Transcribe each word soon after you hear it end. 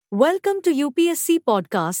Welcome to UPSC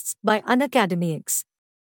Podcasts by UnacademyX.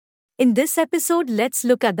 In this episode, let's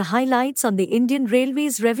look at the highlights on the Indian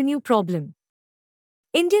Railways revenue problem.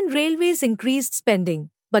 Indian Railways increased spending,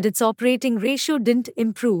 but its operating ratio didn't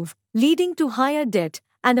improve, leading to higher debt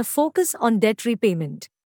and a focus on debt repayment.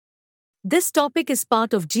 This topic is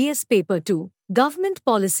part of GS Paper 2, Government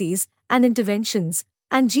Policies and Interventions,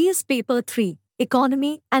 and GS Paper 3,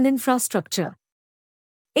 Economy and Infrastructure.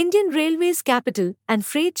 Indian Railways capital and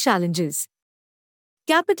freight challenges.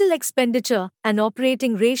 Capital expenditure and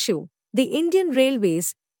operating ratio. The Indian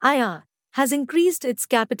Railways (IR) has increased its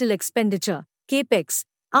capital expenditure (CAPEX)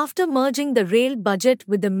 after merging the rail budget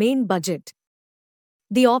with the main budget.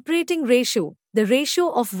 The operating ratio, the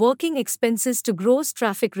ratio of working expenses to gross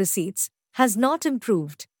traffic receipts, has not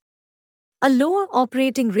improved. A lower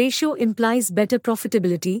operating ratio implies better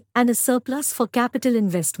profitability and a surplus for capital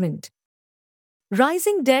investment.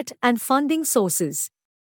 Rising debt and funding sources.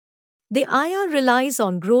 The IR relies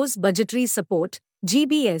on gross budgetary support,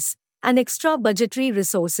 GBS, and extra budgetary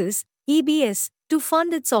resources, EBS, to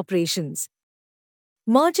fund its operations.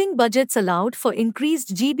 Merging budgets allowed for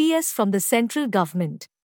increased GBS from the central government.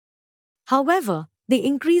 However, the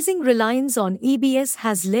increasing reliance on EBS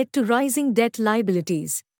has led to rising debt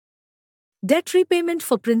liabilities. Debt repayment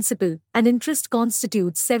for principal and interest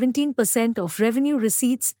constitutes 17% of revenue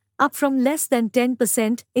receipts, up from less than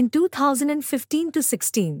 10% in 2015 to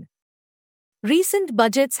 16. Recent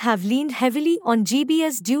budgets have leaned heavily on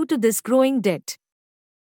GBS due to this growing debt.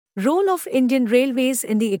 Role of Indian Railways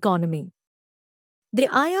in the economy. The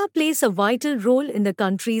IR plays a vital role in the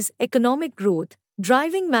country's economic growth,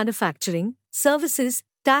 driving manufacturing, services,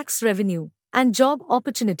 tax revenue, and job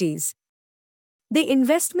opportunities. The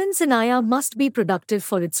investments in IR must be productive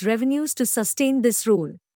for its revenues to sustain this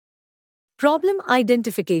role. Problem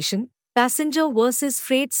identification, passenger versus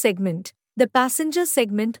freight segment. The passenger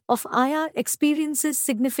segment of IR experiences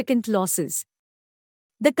significant losses.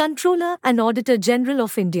 The Comptroller and Auditor General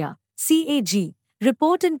of India, CAG,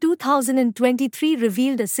 report in 2023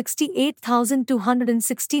 revealed a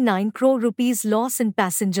 68,269 crore rupees loss in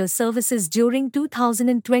passenger services during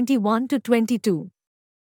 2021 to 22.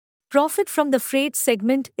 Profit from the freight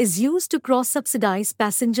segment is used to cross-subsidize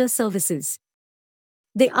passenger services.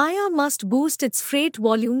 The IR must boost its freight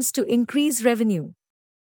volumes to increase revenue.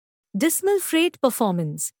 Dismal freight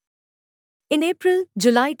performance. In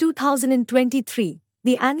April-July 2023,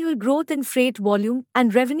 the annual growth in freight volume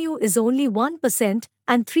and revenue is only 1%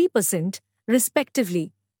 and 3%,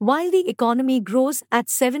 respectively, while the economy grows at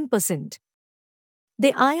 7%.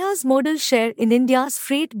 The IR's modal share in India's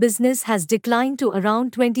freight business has declined to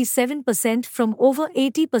around 27% from over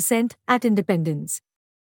 80% at independence.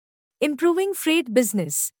 Improving freight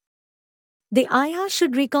business. The IR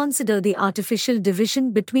should reconsider the artificial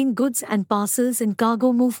division between goods and parcels in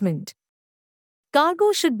cargo movement.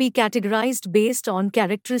 Cargo should be categorized based on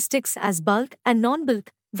characteristics as bulk and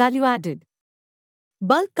non-bulk, value-added.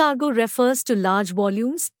 Bulk cargo refers to large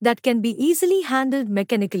volumes that can be easily handled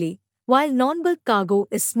mechanically, while non-bulk cargo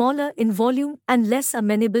is smaller in volume and less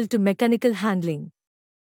amenable to mechanical handling.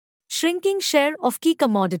 Shrinking share of key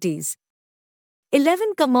commodities.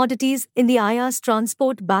 11 commodities in the IR's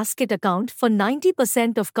transport basket account for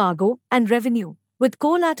 90% of cargo and revenue, with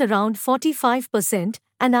coal at around 45%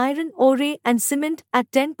 and iron ore and cement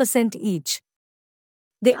at 10% each.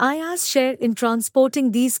 The IR's share in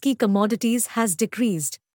transporting these key commodities has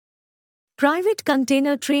decreased. Private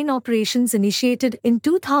container train operations initiated in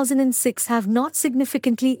 2006 have not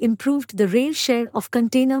significantly improved the rail share of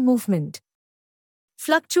container movement.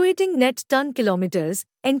 Fluctuating net ton kilometers,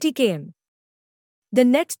 NTKM. The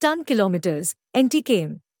net ton kilometers,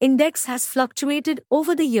 NTKM, index has fluctuated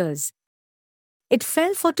over the years. It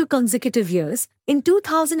fell for 2 consecutive years, in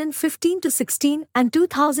 2015 to 16 and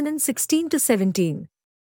 2016 to 17.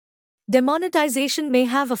 Demonetization may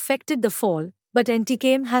have affected the fall, but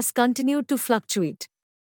NTKM has continued to fluctuate.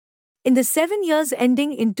 In the 7 years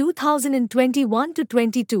ending in 2021 to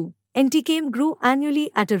 22, NTKM grew annually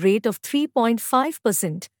at a rate of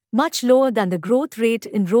 3.5%, much lower than the growth rate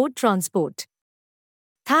in road transport.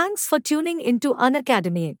 Thanks for tuning into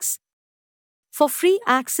UnacademyX. For free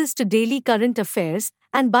access to daily current affairs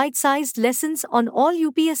and bite-sized lessons on all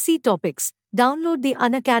UPSC topics, download the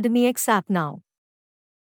UnacademyX app now.